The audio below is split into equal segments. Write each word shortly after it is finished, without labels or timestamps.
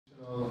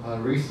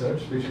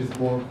research, which is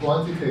more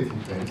quantitative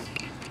based,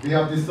 we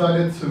have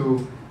decided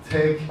to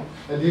take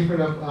a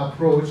different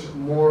approach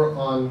more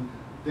on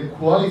the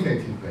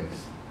qualitative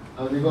base.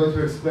 And we're going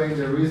to explain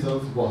the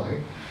reasons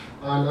why.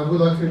 And I would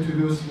like to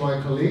introduce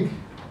my colleague,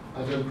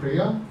 Ajahn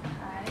Priya.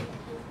 Hi.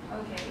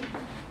 Okay.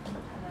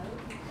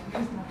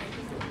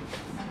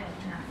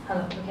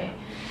 Hello. Okay.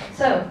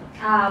 So,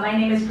 my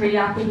name is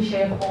Priya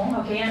Hong.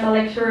 Okay, I'm a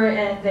lecturer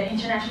at the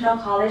International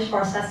College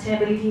for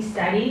Sustainability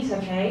Studies.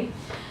 Okay.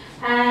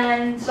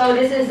 And so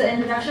this is the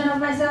introduction of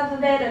myself a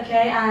bit,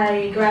 okay?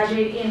 I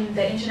graduated in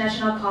the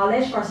International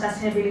College for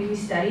Sustainability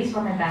Studies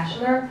for my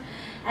bachelor.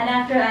 And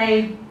after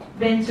I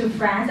went to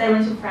France,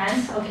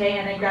 okay,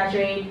 and I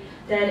graduated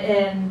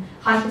in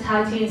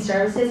Hospitality and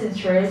Services and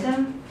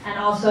Tourism, and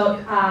also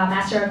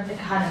Master of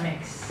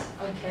Economics,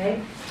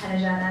 okay?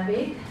 And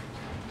Ajahn.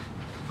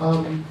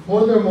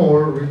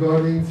 Furthermore,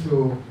 regarding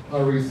to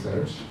our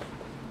research,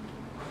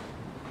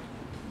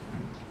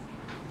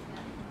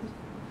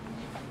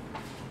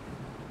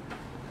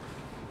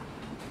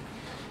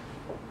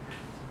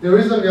 the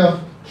reason we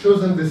have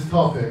chosen this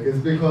topic is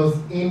because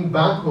in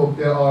Bangkok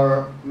there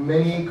are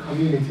many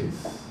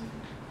communities.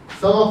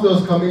 Some of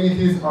those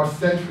communities are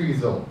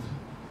centuries old.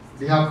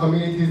 We have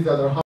communities that are